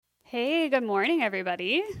Hey, good morning,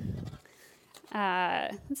 everybody.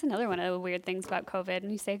 That's another one of the weird things about COVID.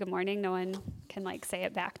 When you say good morning, no one can say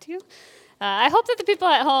it back to you. I hope that the people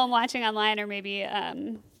at home watching online are maybe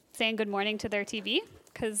saying good morning to their TV,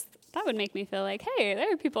 because that would make me feel like, hey,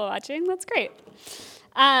 there are people watching. That's great.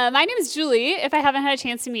 My name is Julie. If I haven't had a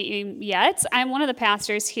chance to meet you yet, I'm one of the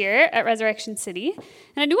pastors here at Resurrection City.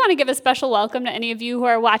 And I do want to give a special welcome to any of you who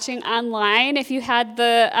are watching online. If you had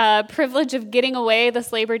the privilege of getting away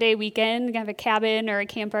this Labor Day weekend, you have a cabin or a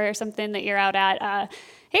camper or something that you're out at,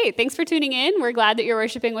 hey, thanks for tuning in. We're glad that you're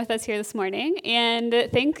worshiping with us here this morning. And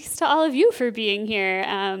thanks to all of you for being here.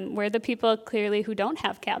 We're the people clearly who don't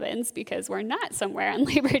have cabins because we're not somewhere on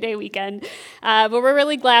Labor Day weekend. But we're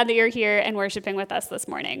really glad that you're here and worshiping with us this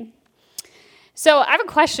morning. So I have a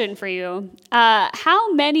question for you.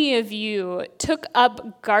 How many of you took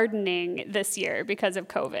up gardening this year because of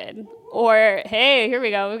COVID? Or, hey, here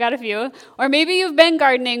we go, we've got a few. Or maybe you've been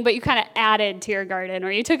gardening, but you kind of added to your garden,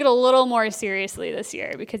 or you took it a little more seriously this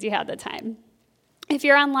year because you had the time. If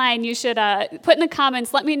you're online, you should put in the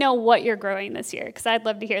comments, let me know what you're growing this year, because I'd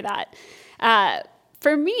love to hear that.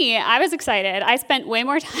 For me, I was excited. I spent way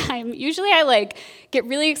more time. Usually I get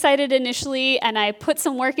really excited initially and I put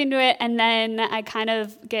some work into it and then I kind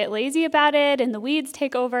of get lazy about it and the weeds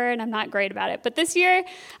take over and I'm not great about it. But this year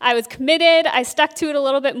I was committed. I stuck to it a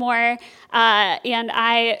little bit more and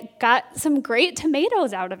I got some great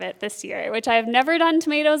tomatoes out of it this year, which I've never done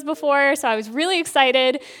tomatoes before. So I was really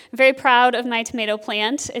excited, very proud of my tomato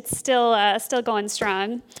plant. It's still going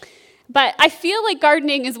strong. But I feel like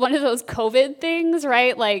gardening is one of those COVID things,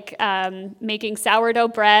 right? Making sourdough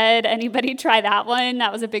bread. Anybody try that one?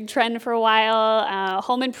 That was a big trend for a while.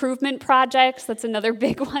 Home improvement projects. That's another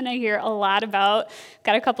big one I hear a lot about.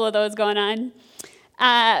 Got a couple of those going on.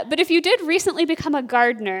 But if you did recently become a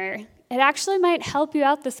gardener, it actually might help you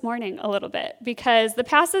out this morning a little bit, because the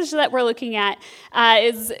passage that we're looking at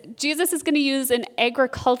is Jesus is going to use an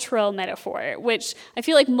agricultural metaphor, which I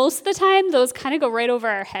feel like most of the time those kind of go right over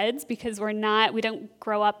our heads because we don't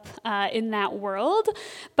grow up in that world.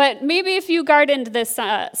 But maybe if you gardened this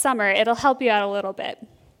summer, it'll help you out a little bit.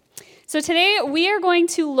 So today we are going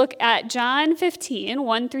to look at John 15,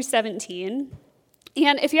 1 through 17.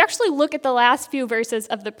 And if you actually look at the last few verses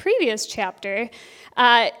of the previous chapter,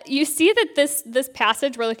 you see that this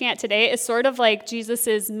passage we're looking at today is sort of like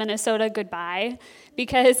Jesus' Minnesota goodbye,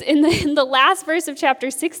 because in the last verse of chapter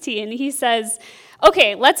 16, he says,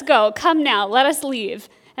 okay, let's go, come now, let us leave.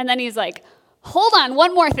 And then he's like, hold on,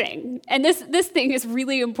 one more thing. And this thing is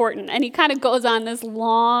really important. And he kind of goes on this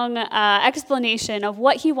long explanation of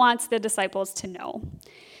what he wants the disciples to know.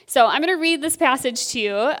 So I'm going to read this passage to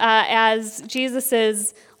you as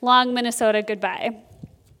Jesus' long Minnesota goodbye.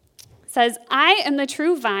 It says, I am the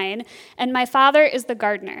true vine, and my Father is the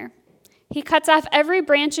gardener. He cuts off every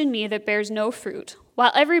branch in me that bears no fruit,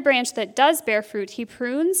 while every branch that does bear fruit he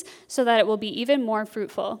prunes so that it will be even more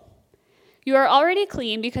fruitful. You are already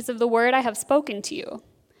clean because of the word I have spoken to you.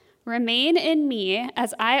 Remain in me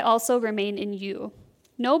as I also remain in you.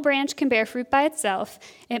 No branch can bear fruit by itself.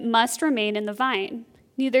 It must remain in the vine.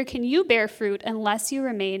 Neither can you bear fruit unless you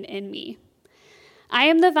remain in me. I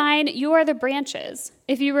am the vine, you are the branches.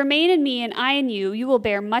 If you remain in me and I in you, you will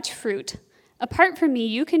bear much fruit. Apart from me,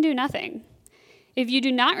 you can do nothing. If you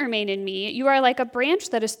do not remain in me, you are like a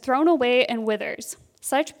branch that is thrown away and withers.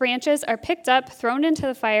 Such branches are picked up, thrown into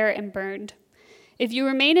the fire, and burned. If you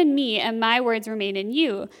remain in me and my words remain in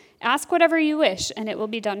you, ask whatever you wish, and it will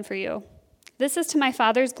be done for you. This is to my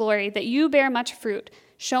Father's glory, that you bear much fruit,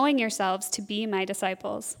 showing yourselves to be my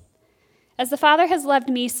disciples. As the Father has loved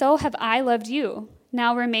me, so have I loved you.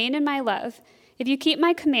 Now remain in my love. If you keep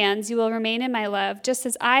my commands, you will remain in my love, just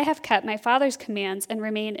as I have kept my Father's commands and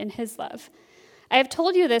remain in his love. I have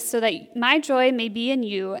told you this so that my joy may be in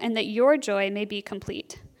you and that your joy may be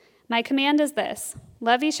complete. My command is this: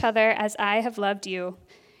 love each other as I have loved you.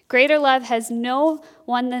 Greater love has no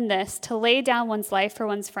one than this, to lay down one's life for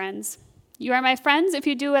one's friends. You are my friends if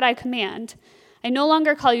you do what I command. I no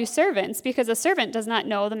longer call you servants, because a servant does not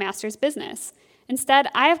know the master's business. Instead,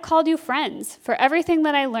 I have called you friends, for everything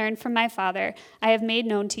that I learned from my Father I have made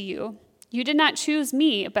known to you. You did not choose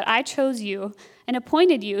me, but I chose you and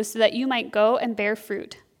appointed you so that you might go and bear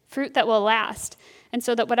fruit, fruit that will last, and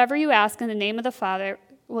so that whatever you ask in the name of the Father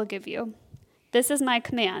will give you. This is my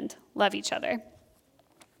command: love each other.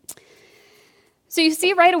 So you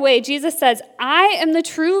see right away, Jesus says, I am the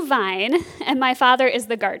true vine, and my Father is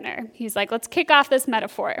the gardener. He's like, let's kick off this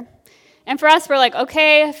metaphor. And for us, we're like,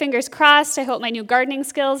 okay, fingers crossed. I hope my new gardening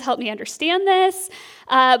skills help me understand this.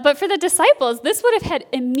 But for the disciples, this would have had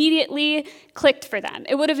immediately clicked for them.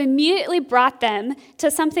 It would have immediately brought them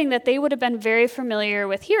to something that they would have been very familiar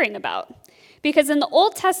with hearing about. Because in the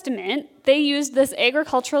Old Testament, they used this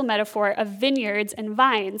agricultural metaphor of vineyards and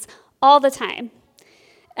vines all the time.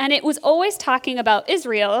 And it was always talking about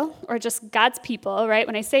Israel, or just God's people, right?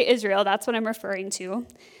 When I say Israel, that's what I'm referring to,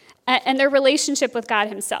 and their relationship with God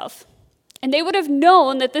himself. And they would have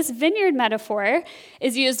known that this vineyard metaphor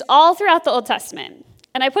is used all throughout the Old Testament.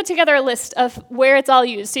 And I put together a list of where it's all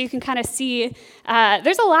used so you can kind of see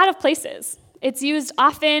there's a lot of places. It's used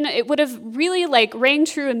often. It would have really rang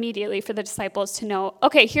true immediately for the disciples to know,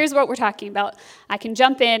 okay, here's what we're talking about. I can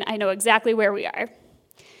jump in. I know exactly where we are.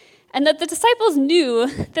 And that the disciples knew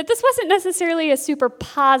that this wasn't necessarily a super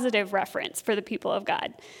positive reference for the people of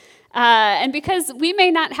God. And because we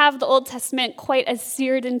may not have the Old Testament quite as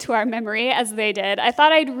seared into our memory as they did, I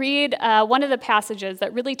thought I'd read one of the passages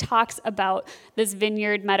that really talks about this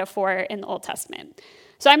vineyard metaphor in the Old Testament.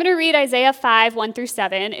 So I'm going to read Isaiah 5, 1 through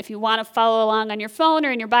 7. If you want to follow along on your phone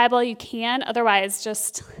or in your Bible, you can. Otherwise,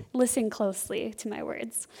 just listen closely to my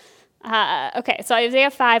words. Okay, so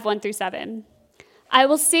Isaiah 5, 1 through 7. I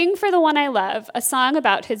will sing for the one I love a song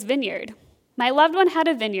about his vineyard. My loved one had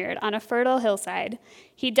a vineyard on a fertile hillside.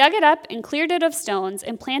 He dug it up and cleared it of stones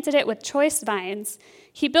and planted it with choice vines.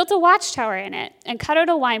 He built a watchtower in it and cut out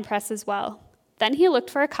a winepress as well. Then he looked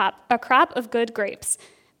for a crop of good grapes,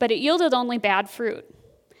 but it yielded only bad fruit.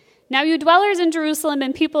 Now you dwellers in Jerusalem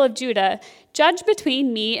and people of Judah, judge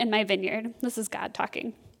between me and my vineyard. This is God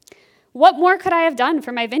talking. What more could I have done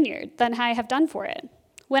for my vineyard than I have done for it?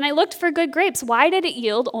 When I looked for good grapes, why did it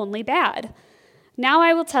yield only bad? Now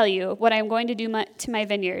I will tell you what I am going to do to my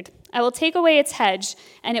vineyard. I will take away its hedge,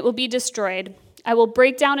 and it will be destroyed. I will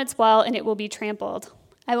break down its wall, and it will be trampled.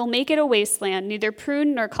 I will make it a wasteland, neither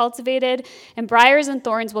pruned nor cultivated, and briars and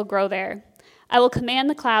thorns will grow there. I will command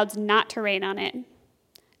the clouds not to rain on it.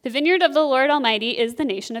 The vineyard of the Lord Almighty is the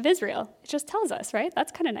nation of Israel. It just tells us, right?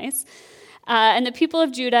 That's kind of nice. And the people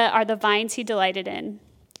of Judah are the vines he delighted in.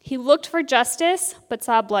 He looked for justice, but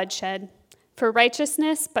saw bloodshed, for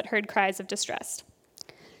righteousness, but heard cries of distress.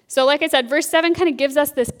 So like I said, verse 7 kind of gives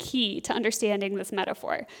us this key to understanding this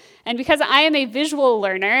metaphor. And because I am a visual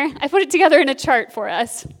learner, I put it together in a chart for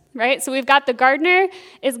us, right? So we've got the gardener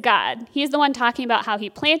is God. He's the one talking about how he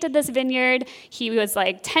planted this vineyard. He was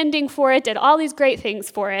tending for it, did all these great things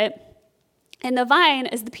for it. And the vine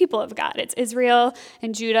is the people of God. It's Israel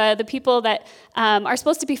and Judah, the people that are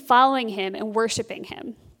supposed to be following him and worshiping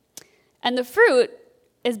him. And the fruit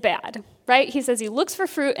is bad, right? He says he looks for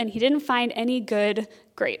fruit and he didn't find any good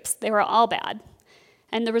grapes. They were all bad.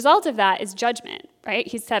 And the result of that is judgment, right?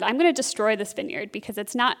 He said, I'm going to destroy this vineyard because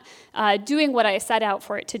it's not doing what I set out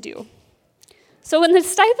for it to do. So when the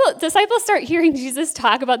disciples start hearing Jesus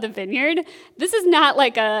talk about the vineyard, this is not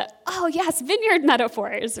vineyard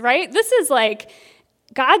metaphors, right? This is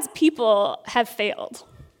God's people have failed,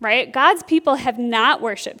 right? God's people have not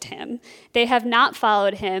worshiped him. They have not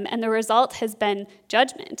followed him, and the result has been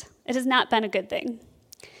judgment. It has not been a good thing.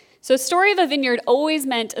 So a story of a vineyard always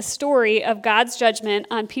meant a story of God's judgment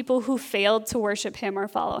on people who failed to worship him or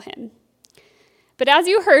follow him. But as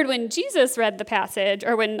you heard when Jesus read the passage,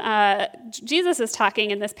 or when Jesus is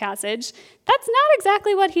talking in this passage, that's not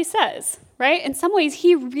exactly what he says, right? In some ways,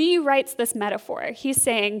 he rewrites this metaphor. He's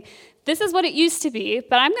saying, this is what it used to be,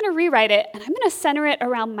 but I'm going to rewrite it, and I'm going to center it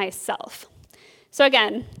around myself. So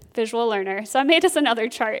again, visual learner. So I made us another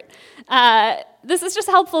chart. This is just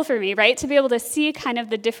helpful for me, right, to be able to see kind of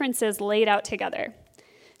the differences laid out together.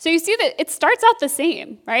 So you see that it starts out the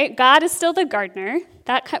same, right? God is still the gardener.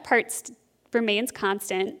 That part remains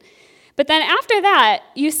constant. But then after that,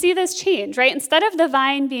 you see this change, right? Instead of the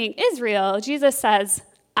vine being Israel, Jesus says,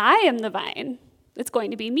 I am the vine. It's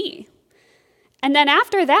going to be me. And then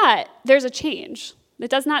after that, there's a change. It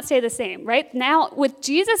does not stay the same, right? Now, with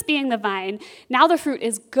Jesus being the vine, now the fruit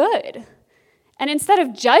is good. And instead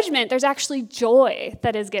of judgment, there's actually joy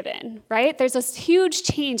that is given, right? There's this huge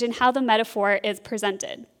change in how the metaphor is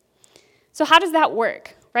presented. So how does that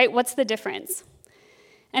work, right? What's the difference?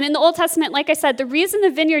 And in the Old Testament, like I said, the reason the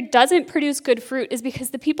vineyard doesn't produce good fruit is because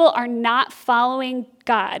the people are not following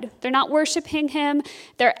God. They're not worshiping him.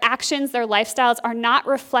 Their actions, their lifestyles are not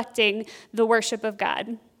reflecting the worship of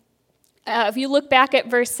God. If you look back at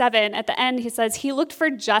verse 7, at the end, he says, he looked for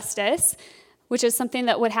justice, which is something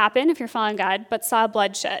that would happen if you're following God, but saw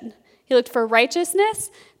bloodshed. He looked for righteousness,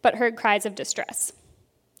 but heard cries of distress.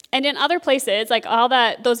 And in other places, like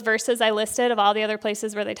those verses I listed of all the other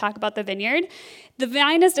places where they talk about the vineyard, the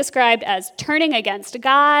vine is described as turning against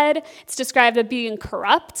God. It's described as being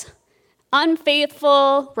corrupt.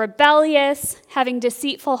 unfaithful, rebellious, having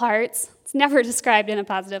deceitful hearts. It's never described in a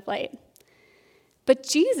positive light. But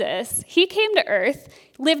Jesus, he came to earth,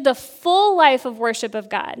 lived the full life of worship of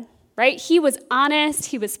God, right? He was honest,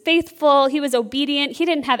 he was faithful, he was obedient, he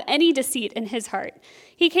didn't have any deceit in his heart.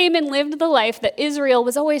 He came and lived the life that Israel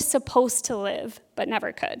was always supposed to live, but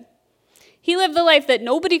never could. He lived the life that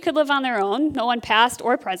nobody could live on their own, no one past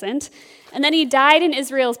or present, and then he died in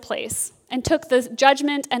Israel's place and took the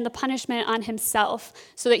judgment and the punishment on himself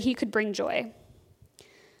so that he could bring joy.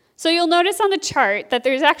 So you'll notice on the chart that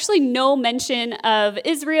there's actually no mention of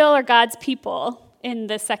Israel or God's people in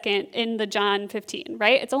the John 15,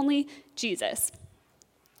 right? It's only Jesus.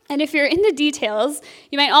 And if you're in the details,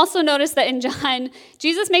 you might also notice that in John,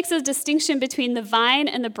 Jesus makes a distinction between the vine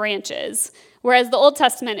and the branches, whereas the Old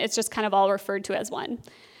Testament, it's just kind of all referred to as one.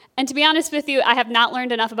 And to be honest with you, I have not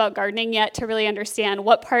learned enough about gardening yet to really understand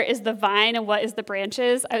what part is the vine and what is the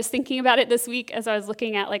branches. I was thinking about it this week as I was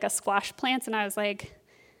looking at like a squash plant, and I was like,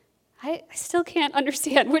 I still can't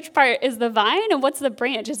understand which part is the vine and what's the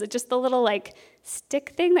branch. Is it just the little like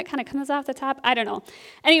stick thing that kind of comes off the top? I don't know.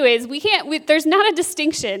 Anyways, there's not a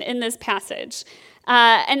distinction in this passage.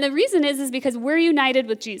 And the reason is because we're united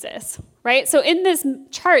with Jesus, right? So in this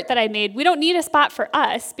chart that I made, we don't need a spot for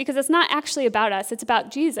us because it's not actually about us. It's about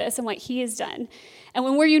Jesus and what he has done. And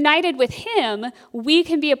when we're united with him, we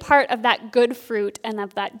can be a part of that good fruit and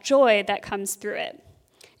of that joy that comes through it.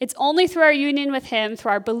 It's only through our union with him, through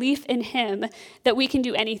our belief in him, that we can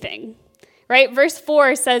do anything, right? Verse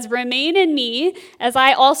 4 says, "Remain in me as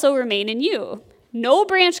I also remain in you. No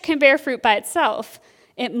branch can bear fruit by itself.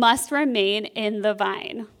 It must remain in the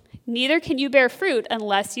vine. Neither can you bear fruit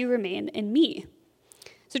unless you remain in me."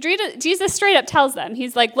 So Jesus straight up tells them,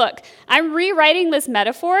 he's like, look, I'm rewriting this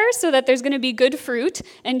metaphor so that there's going to be good fruit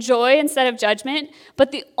and joy instead of judgment,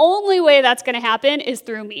 but the only way that's going to happen is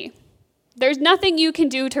through me. There's nothing you can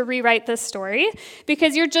do to rewrite this story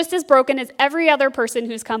because you're just as broken as every other person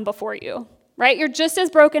who's come before you, right? You're just as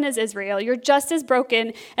broken as Israel. You're just as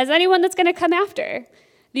broken as anyone that's going to come after.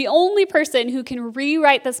 The only person who can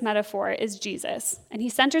rewrite this metaphor is Jesus, and he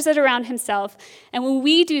centers it around himself. And when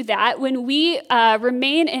we do that, when we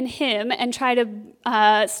remain in him and try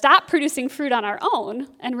to stop producing fruit on our own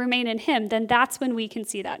and remain in him, then that's when we can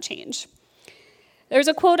see that change. There's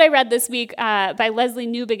a quote I read this week by Leslie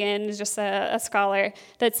Newbegin, just a scholar,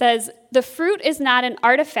 that says, "The fruit is not an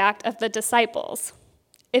artifact of the disciples.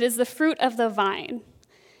 It is the fruit of the vine.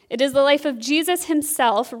 It is the life of Jesus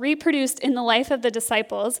himself reproduced in the life of the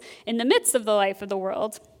disciples in the midst of the life of the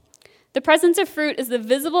world. The presence of fruit is the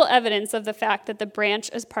visible evidence of the fact that the branch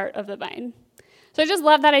is part of the vine." So I just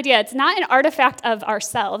love that idea. It's not an artifact of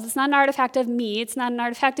ourselves. It's not an artifact of me. It's not an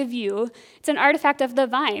artifact of you. It's an artifact of the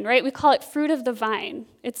vine, right? We call it fruit of the vine.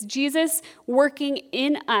 It's Jesus working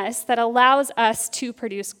in us that allows us to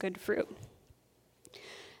produce good fruit.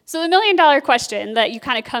 So the million-dollar question that you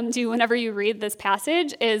kind of come to whenever you read this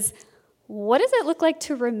passage is, what does it look like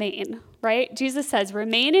to remain, right? Jesus says,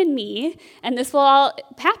 remain in me, and this will all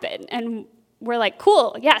happen. And we're like,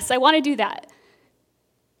 cool, yes, I want to do that.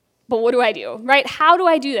 But what do I do, right? How do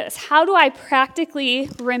I do this? How do I practically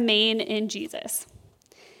remain in Jesus?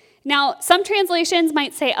 Now, some translations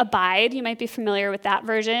might say abide. You might be familiar with that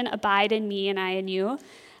version, abide in me and I in you.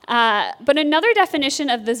 But another definition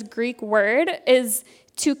of this Greek word is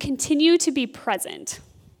to continue to be present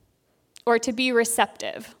or to be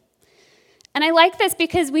receptive. And I like this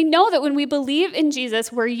because we know that when we believe in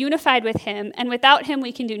Jesus, we're unified with him, and without him,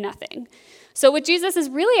 we can do nothing. So what Jesus is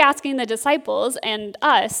really asking the disciples and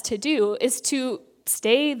us to do is to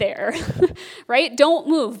stay there, right? Don't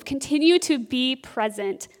move. Continue to be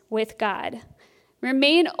present with God.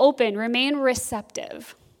 Remain open. Remain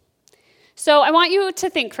receptive. So I want you to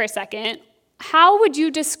think for a second, how would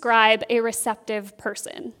you describe a receptive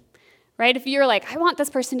person, right? If you're like, I want this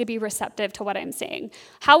person to be receptive to what I'm saying,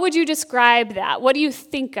 how would you describe that? What do you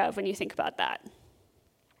think of when you think about that?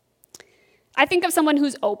 I think of someone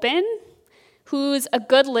who's open, who's a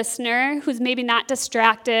good listener, who's maybe not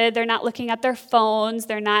distracted, they're not looking at their phones,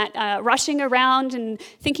 they're not rushing around and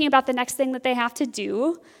thinking about the next thing that they have to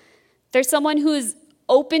do. There's someone who's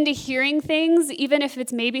open to hearing things, even if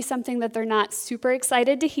it's maybe something that they're not super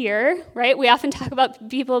excited to hear, right? We often talk about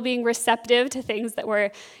people being receptive to things that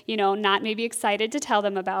we're, not maybe excited to tell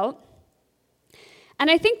them about.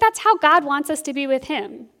 And I think that's how God wants us to be with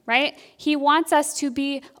him, right? He wants us to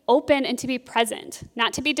be open and to be present,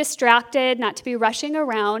 not to be distracted, not to be rushing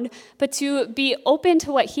around, but to be open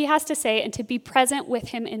to what he has to say and to be present with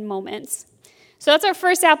him in moments. So that's our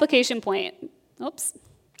first application point.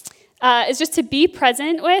 Is just to be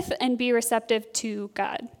present with and be receptive to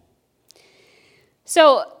God.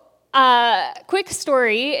 So Quick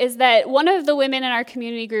story is that one of the women in our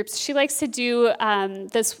community groups, she likes to do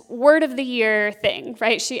this word of the year thing,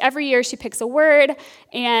 right? Every year she picks a word,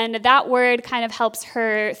 and that word kind of helps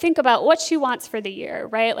her think about what she wants for the year,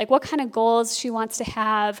 right? Like what kind of goals she wants to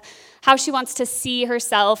have, how she wants to see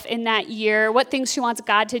herself in that year, what things she wants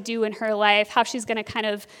God to do in her life, how she's going to kind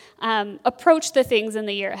of approach the things in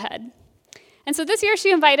the year ahead. And so this year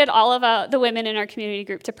she invited all of the women in our community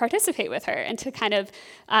group to participate with her and to kind of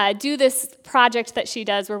do this project that she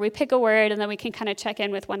does where we pick a word and then we can kind of check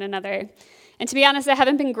in with one another. And to be honest, I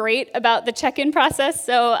haven't been great about the check-in process,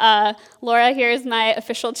 so Laura, here's my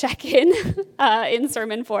official check-in in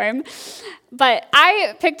sermon form. But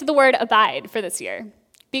I picked the word abide for this year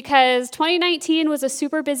because 2019 was a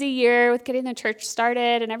super busy year with getting the church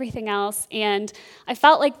started and everything else. And I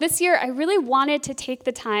felt like this year I really wanted to take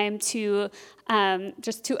the time to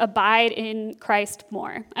just to abide in Christ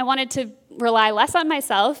more. I wanted to rely less on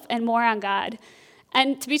myself and more on God.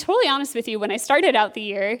 And to be totally honest with you, when I started out the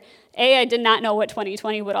year, A, I did not know what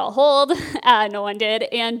 2020 would all hold. No one did.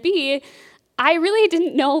 And B, I really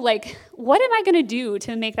didn't know, what am I going to do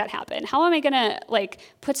to make that happen? How am I going to,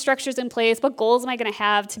 put structures in place? What goals am I going to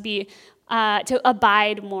have to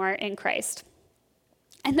abide more in Christ?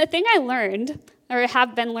 And the thing I learned, or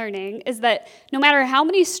have been learning, is that no matter how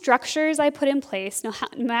many structures I put in place, no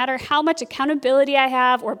matter how much accountability I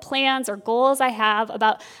have or plans or goals I have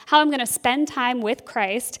about how I'm going to spend time with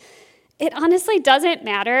Christ, it honestly doesn't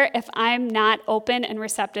matter if I'm not open and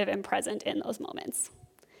receptive and present in those moments.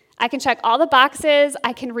 I can check all the boxes,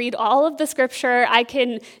 I can read all of the scripture, I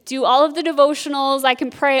can do all of the devotionals, I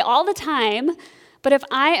can pray all the time, but if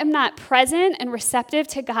I am not present and receptive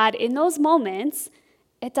to God in those moments,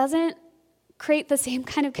 it doesn't create the same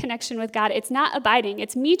kind of connection with God. It's not abiding.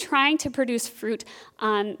 It's me trying to produce fruit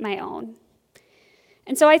on my own.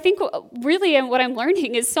 And so I think really and what I'm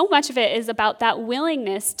learning is so much of it is about that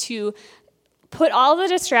willingness to put all the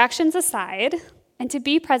distractions aside and to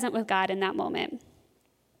be present with God in that moment.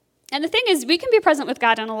 And the thing is, we can be present with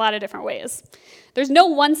God in a lot of different ways. There's no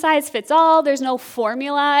one size fits all. There's no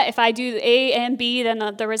formula. If I do A and B,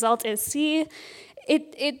 then the result is C.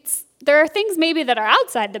 There are things maybe that are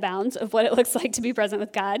outside the bounds of what it looks like to be present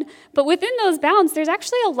with God, but within those bounds, there's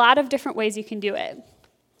actually a lot of different ways you can do it.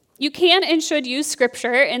 You can and should use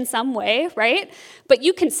scripture in some way, right? But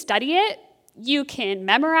you can study it, you can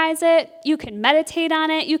memorize it, you can meditate on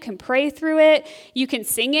it, you can pray through it, you can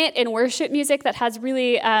sing it in worship music that has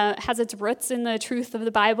its roots in the truth of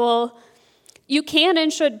the Bible. You can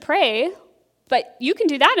and should pray, but you can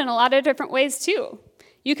do that in a lot of different ways too.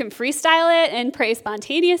 You can freestyle it and pray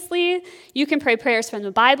spontaneously. You can pray prayers from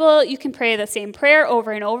the Bible. You can pray the same prayer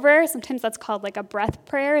over and over. Sometimes that's called a breath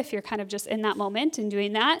prayer if you're kind of just in that moment and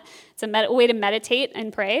doing that. It's a way to meditate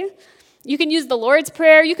and pray. You can use the Lord's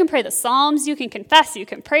Prayer. You can pray the Psalms. You can confess. You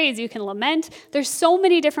can praise. You can lament. There's so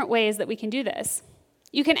many different ways that we can do this.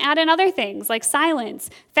 You can add in other things like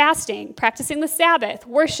silence, fasting, practicing the Sabbath,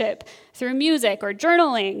 worship, through music or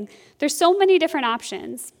journaling. There's so many different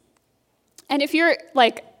options. And if you're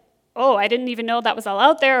I didn't even know that was all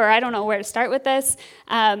out there, or I don't know where to start with this,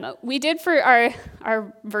 we did for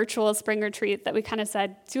our virtual spring retreat that we kind of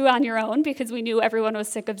said, do on your own, because we knew everyone was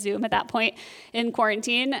sick of Zoom at that point in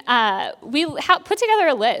quarantine. We put together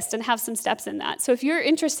a list and have some steps in that. So if you're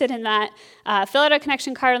interested in that, fill out a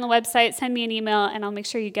connection card on the website, send me an email, and I'll make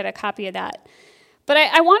sure you get a copy of that. But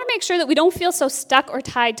I want to make sure that we don't feel so stuck or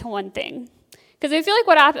tied to one thing. Because I feel like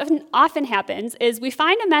what often happens is we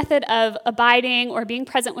find a method of abiding or being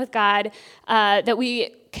present with God that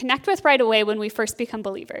we connect with right away when we first become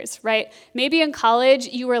believers, right? Maybe in college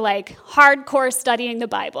you were hardcore studying the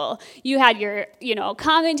Bible. You had your,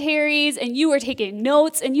 commentaries and you were taking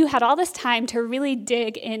notes and you had all this time to really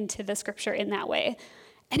dig into the scripture in that way.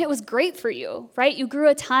 And it was great for you, right? You grew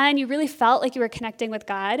a ton. You really felt like you were connecting with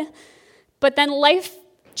God. But then life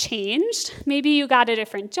changed. Maybe you got a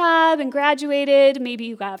different job and graduated. Maybe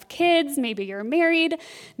you have kids. Maybe you're married.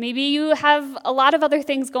 Maybe you have a lot of other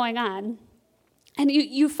things going on. And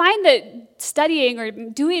you find that studying or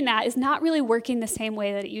doing that is not really working the same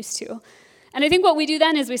way that it used to. And I think what we do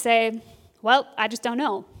then is we say, well, I just don't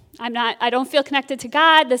know. I don't feel connected to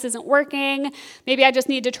God. This isn't working. Maybe I just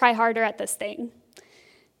need to try harder at this thing.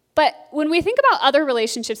 But when we think about other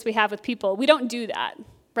relationships we have with people, we don't do that,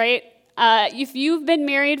 right? If you've been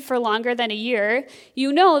married for longer than a year,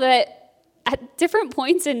 you know that at different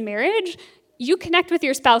points in marriage, you connect with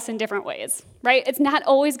your spouse in different ways, right? It's not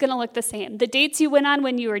always going to look the same. The dates you went on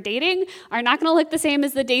when you were dating are not going to look the same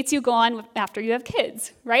as the dates you go on after you have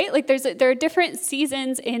kids, right? There are different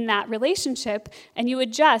seasons in that relationship, and you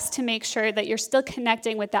adjust to make sure that you're still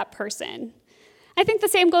connecting with that person. I think the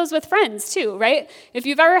same goes with friends too, right? If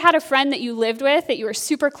you've ever had a friend that you lived with, that you were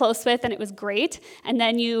super close with, and it was great, and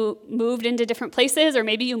then you moved into different places, or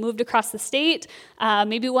maybe you moved across the state,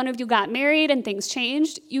 maybe one of you got married and things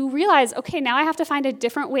changed, you realize, okay, now I have to find a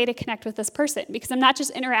different way to connect with this person because I'm not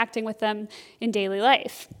just interacting with them in daily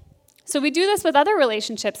life. So we do this with other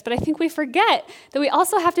relationships, but I think we forget that we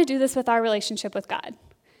also have to do this with our relationship with God.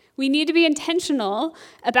 We need to be intentional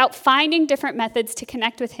about finding different methods to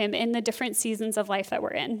connect with him in the different seasons of life that we're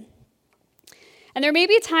in. And there may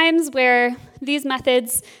be times where these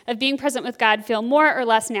methods of being present with God feel more or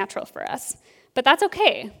less natural for us, but that's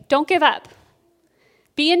okay. Don't give up.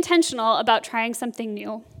 Be intentional about trying something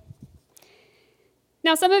new.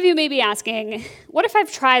 Now, some of you may be asking, what if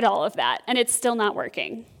I've tried all of that and it's still not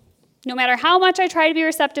working? No matter how much I try to be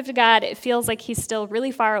receptive to God, it feels like he's still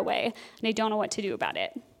really far away, and I don't know what to do about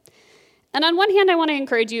it. And on one hand, I want to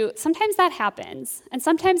encourage you, sometimes that happens. And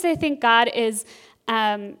sometimes I think God is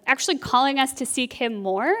actually calling us to seek him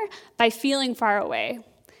more by feeling far away.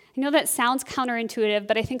 I know that sounds counterintuitive,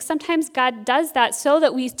 but I think sometimes God does that so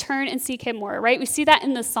that we turn and seek him more, right? We see that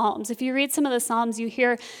in the Psalms. If you read some of the Psalms, you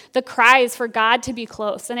hear the cries for God to be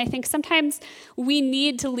close. And I think sometimes we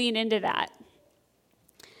need to lean into that.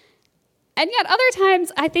 And yet other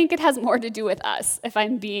times, I think it has more to do with us, if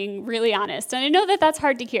I'm being really honest. And I know that that's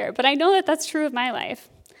hard to hear, but I know that that's true of my life.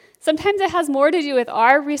 Sometimes it has more to do with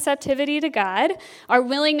our receptivity to God, our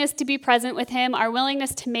willingness to be present with him, our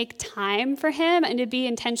willingness to make time for him, and to be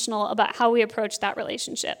intentional about how we approach that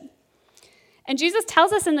relationship. And Jesus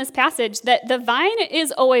tells us in this passage that the vine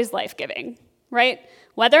is always life-giving, right?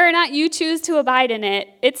 Whether or not you choose to abide in it,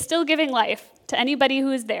 it's still giving life to anybody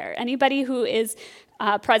who is there, anybody who is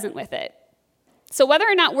present with it. So whether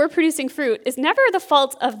or not we're producing fruit is never the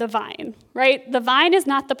fault of the vine, right? The vine is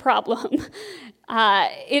not the problem.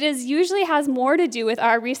 It usually has more to do with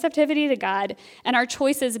our receptivity to God and our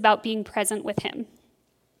choices about being present with him.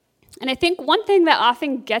 And I think one thing that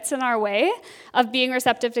often gets in our way of being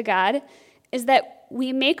receptive to God is that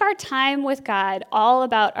we make our time with God all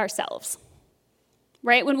about ourselves,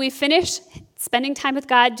 right? When we finish spending time with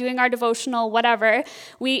God, doing our devotional, whatever,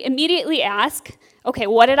 we immediately ask, okay,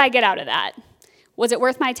 what did I get out of that? Was it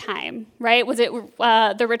worth my time, right? Was it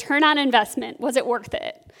the return on investment? Was it worth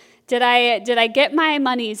it? Did I get my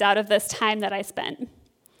monies out of this time that I spent?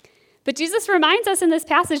 But Jesus reminds us in this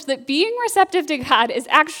passage that being receptive to God is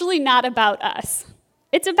actually not about us.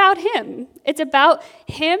 It's about him. It's about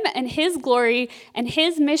him and his glory and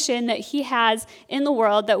his mission that he has in the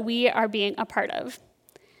world that we are being a part of.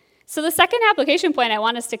 So the second application point I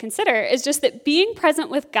want us to consider is just that being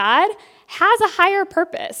present with God has a higher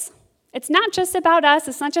purpose. It's not just about us.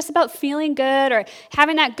 It's not just about feeling good or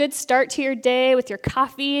having that good start to your day with your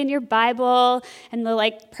coffee and your Bible and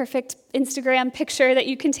the perfect Instagram picture that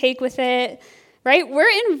you can take with it, right?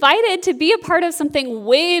 We're invited to be a part of something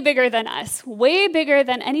way bigger than us, way bigger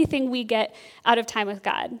than anything we get out of time with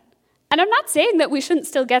God. And I'm not saying that we shouldn't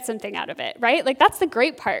still get something out of it, right? That's the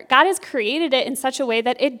great part. God has created it in such a way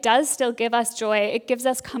that it does still give us joy. It gives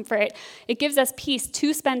us comfort. It gives us peace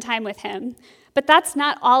to spend time with him. But that's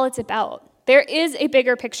not all it's about. There is a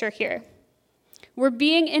bigger picture here. We're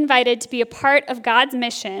being invited to be a part of God's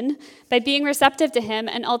mission by being receptive to him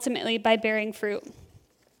and ultimately by bearing fruit.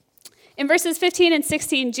 In verses 15 and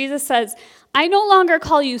 16, Jesus says, I no longer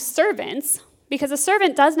call you servants because a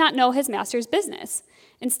servant does not know his master's business.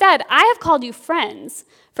 Instead, I have called you friends,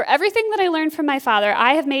 for everything that I learned from my Father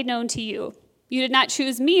I have made known to you. You did not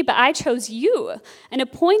choose me, but I chose you and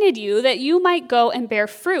appointed you that you might go and bear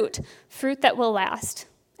fruit, fruit that will last.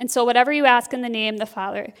 And so whatever you ask in my name, the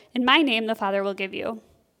Father will give you.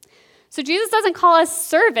 So Jesus doesn't call us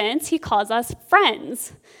servants, he calls us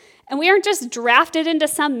friends. And we aren't just drafted into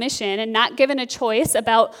some mission and not given a choice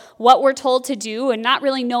about what we're told to do and not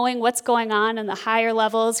really knowing what's going on in the higher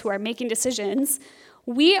levels who are making decisions.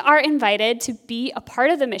 We are invited to be a part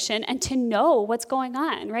of the mission and to know what's going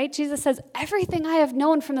on, right? Jesus says, everything I have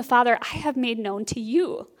known from the Father, I have made known to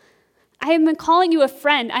you. I am calling you a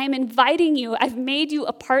friend. I am inviting you. I've made you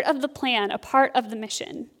a part of the plan, a part of the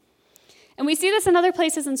mission. And we see this in other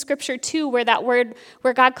places in Scripture too,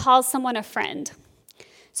 where God calls someone a friend.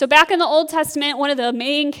 So back in the Old Testament, one of the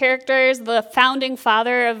main characters, the founding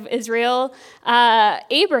father of Israel,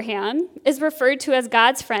 Abraham, is referred to as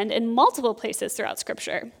God's friend in multiple places throughout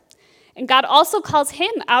Scripture. And God also calls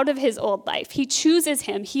him out of his old life. He chooses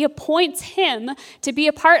him. He appoints him to be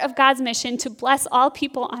a part of God's mission to bless all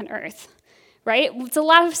people on earth, right? It's a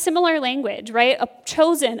lot of similar language, right?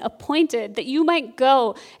 Chosen, appointed, that you might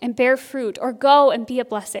go and bear fruit or go and be a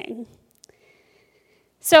blessing.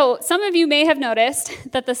 So some of you may have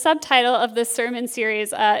noticed that the subtitle of this sermon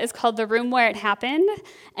series is called The Room Where It Happened.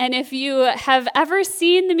 And if you have ever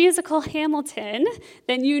seen the musical Hamilton,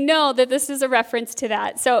 then you know that this is a reference to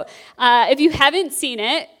that. So if you haven't seen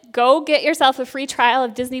it, go get yourself a free trial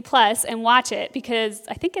of Disney Plus and watch it, because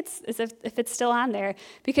I think it's as if it's still on there,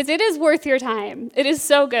 because it is worth your time. It is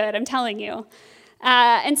so good, I'm telling you.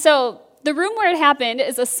 And so The Room Where It Happened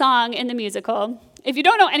is a song in the musical. If you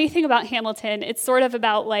don't know anything about Hamilton, it's sort of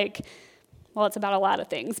about it's about a lot of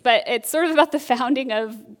things, but it's sort of about the founding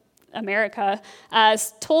of America,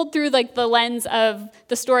 told through the lens of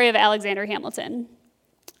the story of Alexander Hamilton.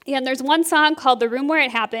 And there's one song called The Room Where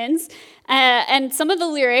It Happens, and some of the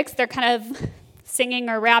lyrics, they're kind of singing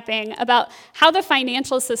or rapping about how the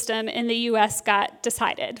financial system in the U.S. got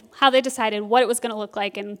decided, how they decided what it was going to look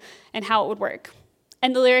like and how it would work.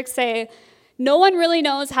 And the lyrics say, "No one really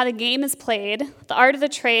knows how the game is played, the art of the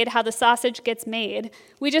trade, how the sausage gets made.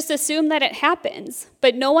 We just assume that it happens,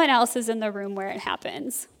 but no one else is in the room where it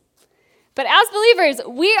happens." But as believers,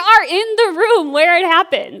 we are in the room where it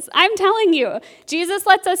happens. I'm telling you, Jesus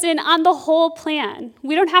lets us in on the whole plan.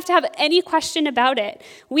 We don't have to have any question about it.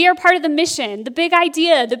 We are part of the mission, the big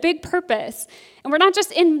idea, the big purpose. And we're not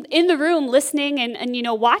just in the room listening and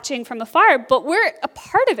watching from afar, but we're a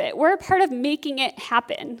part of it. We're a part of making it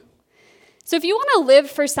happen. So if you want to live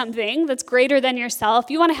for something that's greater than yourself,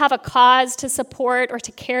 you want to have a cause to support or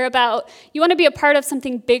to care about, you want to be a part of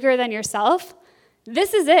something bigger than yourself,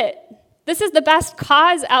 this is it. This is the best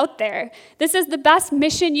cause out there. This is the best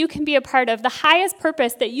mission you can be a part of, the highest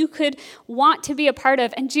purpose that you could want to be a part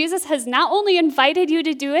of. And Jesus has not only invited you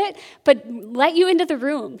to do it, but let you into the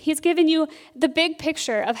room. He's given you the big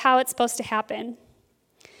picture of how it's supposed to happen.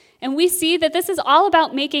 And we see that this is all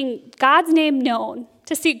about making God's name known,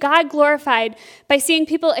 to see God glorified by seeing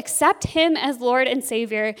people accept him as Lord and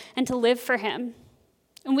Savior and to live for him.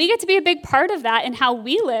 And we get to be a big part of that in how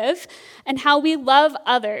we live and how we love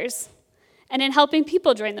others, and in helping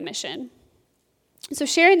people join the mission. So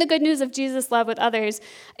sharing the good news of Jesus' love with others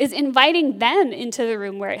is inviting them into the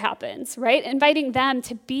room where it happens, right? Inviting them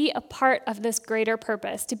to be a part of this greater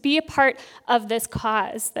purpose, to be a part of this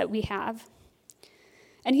cause that we have.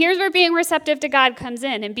 And here's where being receptive to God comes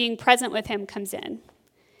in and being present with him comes in.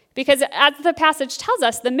 Because as the passage tells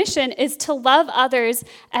us, the mission is to love others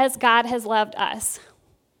as God has loved us.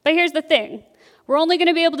 But here's the thing. We're only going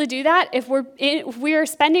to be able to do that if we're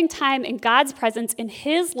spending time in God's presence, in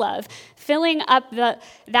his love, filling up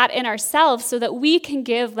that in ourselves so that we can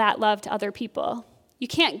give that love to other people. You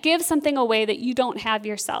can't give something away that you don't have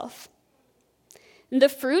yourself. And the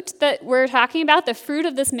fruit that we're talking about, the fruit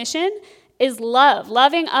of this mission, is love,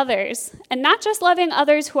 loving others. And not just loving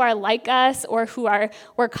others who are like us or who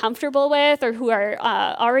we're comfortable with or who are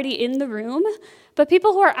already in the room, but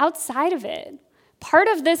people who are outside of it. Part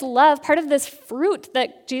of this love, part of this fruit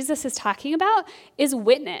that Jesus is talking about is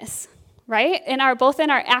witness, right? Both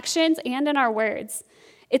in our actions and in our words.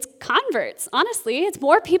 It's converts, honestly. It's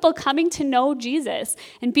more people coming to know Jesus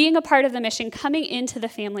and being a part of the mission, coming into the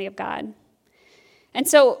family of God. And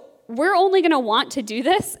so we're only going to want to do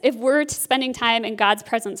this if we're spending time in God's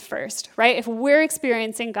presence first, right? If we're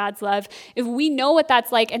experiencing God's love, if we know what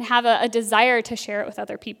that's like and have a desire to share it with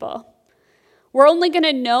other people. We're only going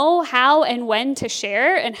to know how and when to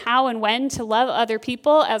share and how and when to love other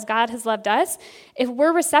people as God has loved us if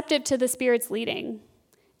we're receptive to the Spirit's leading.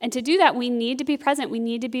 And to do that, we need to be present. We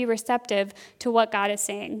need to be receptive to what God is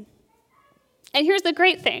saying. And here's the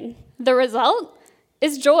great thing. The result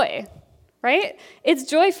is joy, right? It's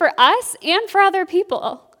joy for us and for other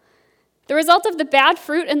people. The result of the bad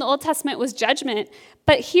fruit in the Old Testament was judgment,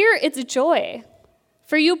 but here it's joy.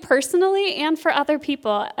 For you personally and for other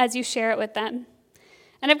people as you share it with them.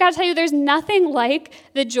 And I've got to tell you, there's nothing like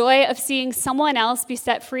the joy of seeing someone else be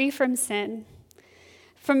set free from sin,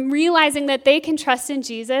 from realizing that they can trust in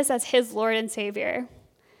Jesus as his Lord and Savior.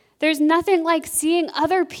 There's nothing like seeing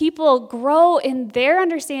other people grow in their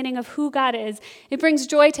understanding of who God is. It brings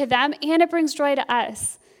joy to them and it brings joy to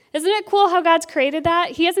us. Isn't it cool how God's created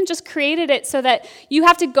that? He hasn't just created it so that you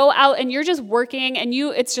have to go out and you're just working and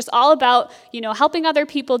it's just all about, helping other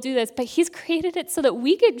people do this. But he's created it so that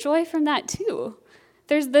we get joy from that too.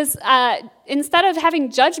 There's this, instead of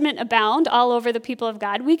having judgment abound all over the people of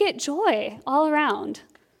God, we get joy all around.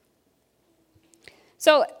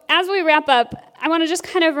 So as we wrap up, I want to just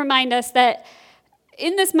kind of remind us that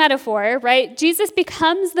in this metaphor, right, Jesus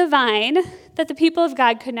becomes the vine that the people of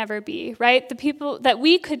God could never be, right? The people that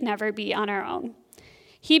we could never be on our own.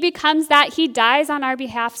 He becomes that. He dies on our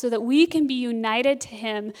behalf so that we can be united to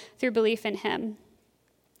him through belief in him.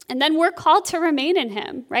 And then we're called to remain in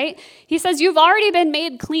him, right? He says, you've already been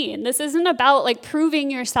made clean. This isn't about like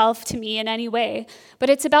proving yourself to me in any way, but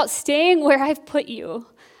it's about staying where I've put you.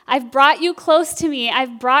 I've brought you close to me.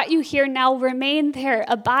 I've brought you here. Now remain there,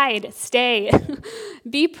 abide, stay,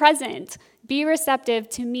 be present, be receptive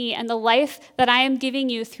to me and the life that I am giving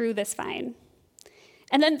you through this vine.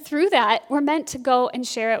 And then through that, we're meant to go and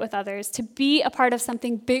share it with others, to be a part of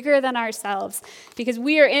something bigger than ourselves, because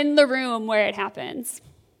we are in the room where it happens.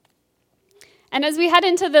 And as we head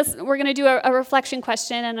into this, we're going to do a reflection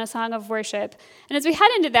question and a song of worship. And as we head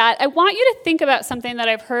into that, I want you to think about something that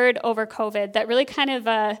I've heard over COVID that really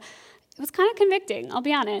it was kind of convicting, I'll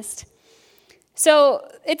be honest. So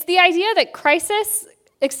it's the idea that crisis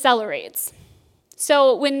accelerates.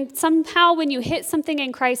 So when you hit something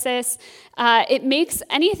in crisis, it makes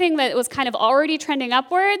anything that was kind of already trending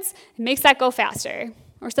upwards, it makes that go faster.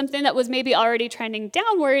 Or something that was maybe already trending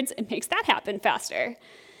downwards, it makes that happen faster.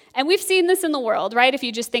 And we've seen this in the world, right? If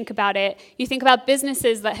you just think about it, you think about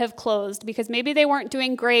businesses that have closed because maybe they weren't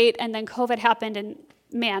doing great and then COVID happened and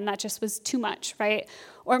man, that just was too much, right?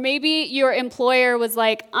 Or maybe your employer was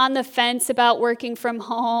like on the fence about working from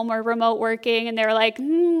home or remote working and they're like,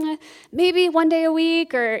 maybe one day a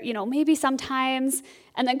week or, maybe sometimes.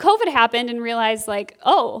 And then COVID happened and realized like,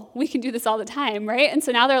 oh, we can do this all the time, right? And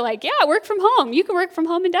so now they're like, yeah, work from home. You can work from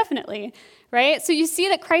home indefinitely, right? So you see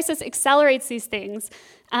that crisis accelerates these things.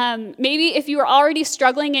 Maybe if you were already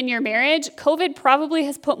struggling in your marriage, COVID probably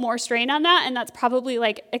has put more strain on that, and that's probably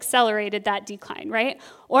like accelerated that decline, right?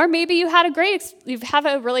 Or maybe you have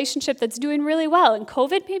a relationship that's doing really well, and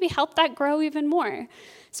COVID maybe helped that grow even more.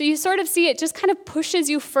 So you sort of see it just kind of pushes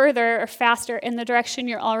you further or faster in the direction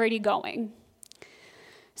you're already going.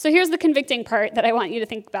 So here's the convicting part that I want you to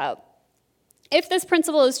think about. If this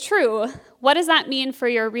principle is true, what does that mean for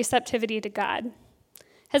your receptivity to God?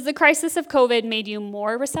 Has the crisis of COVID made you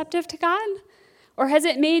more receptive to God? Or has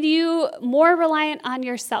it made you more reliant on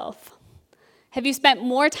yourself? Have you spent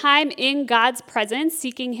more time in God's presence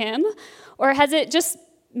seeking him? Or has it just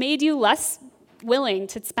made you less willing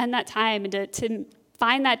to spend that time and to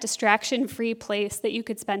find that distraction-free place that you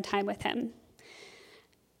could spend time with him?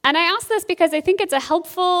 And I ask this because I think it's a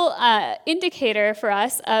helpful indicator for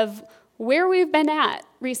us of where we've been at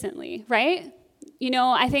recently, right?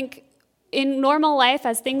 I think in normal life,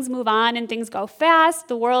 as things move on and things go fast,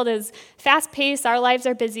 the world is fast-paced, our lives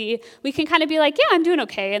are busy, we can kind of be like, yeah, I'm doing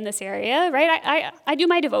okay in this area, right? I do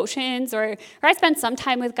my devotions, or I spend some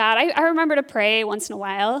time with God. I remember to pray once in a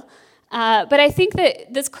while. But I think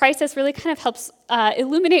that this crisis really kind of helps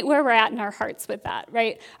illuminate where we're at in our hearts with that,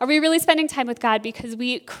 right? Are we really spending time with God because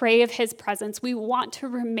we crave his presence? We want to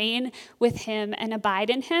remain with him and abide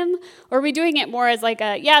in him? Or are we doing it more as like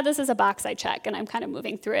this is a box I check and I'm kind of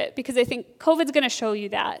moving through it? Because I think COVID's going to show you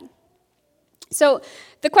that. So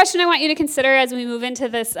the question I want you to consider as we move into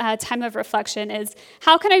this time of reflection is,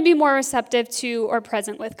 how can I be more receptive to or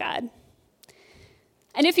present with God?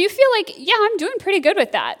 And if you feel like, yeah, I'm doing pretty good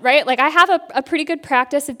with that, right? Like I have a pretty good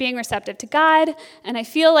practice of being receptive to God, and I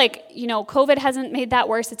feel like, COVID hasn't made that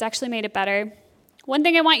worse, it's actually made it better. One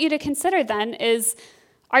thing I want you to consider then is,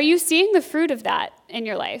 are you seeing the fruit of that in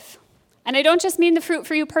your life? And I don't just mean the fruit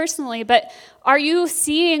for you personally, but are you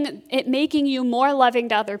seeing it making you more loving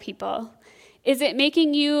to other people? Is it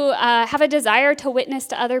making you have a desire to witness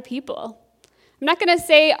to other people? I'm not going to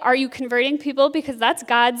say, are you converting people? Because that's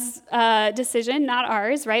God's decision, not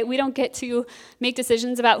ours, right? We don't get to make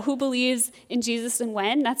decisions about who believes in Jesus and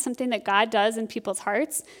when. That's something that God does in people's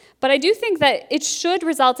hearts. But I do think that it should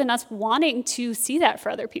result in us wanting to see that for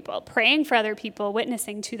other people, praying for other people,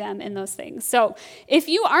 witnessing to them in those things. So if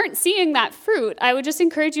you aren't seeing that fruit, I would just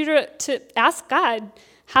encourage you to ask God,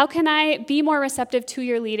 how can I be more receptive to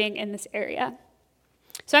your leading in this area?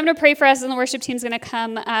 So I'm going to pray for us, and the worship team's going to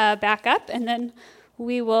come back up, and then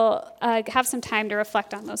we will have some time to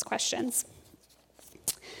reflect on those questions.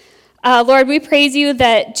 Lord, we praise you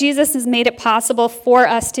that Jesus has made it possible for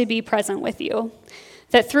us to be present with you,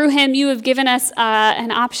 that through him you have given us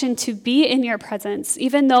an option to be in your presence,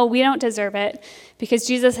 even though we don't deserve it, because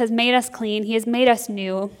Jesus has made us clean, he has made us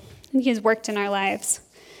new, and he has worked in our lives.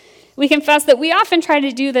 We confess that we often try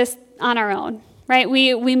to do this on our own. Right?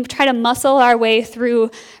 We try to muscle our way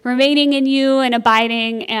through remaining in you and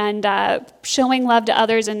abiding and showing love to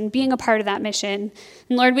others and being a part of that mission.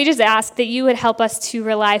 And Lord, we just ask that you would help us to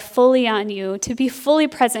rely fully on you, to be fully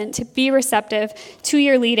present, to be receptive to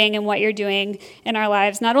your leading and what you're doing in our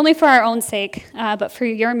lives, not only for our own sake, but for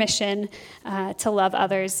your mission to love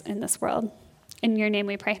others in this world. In your name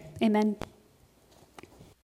we pray. Amen.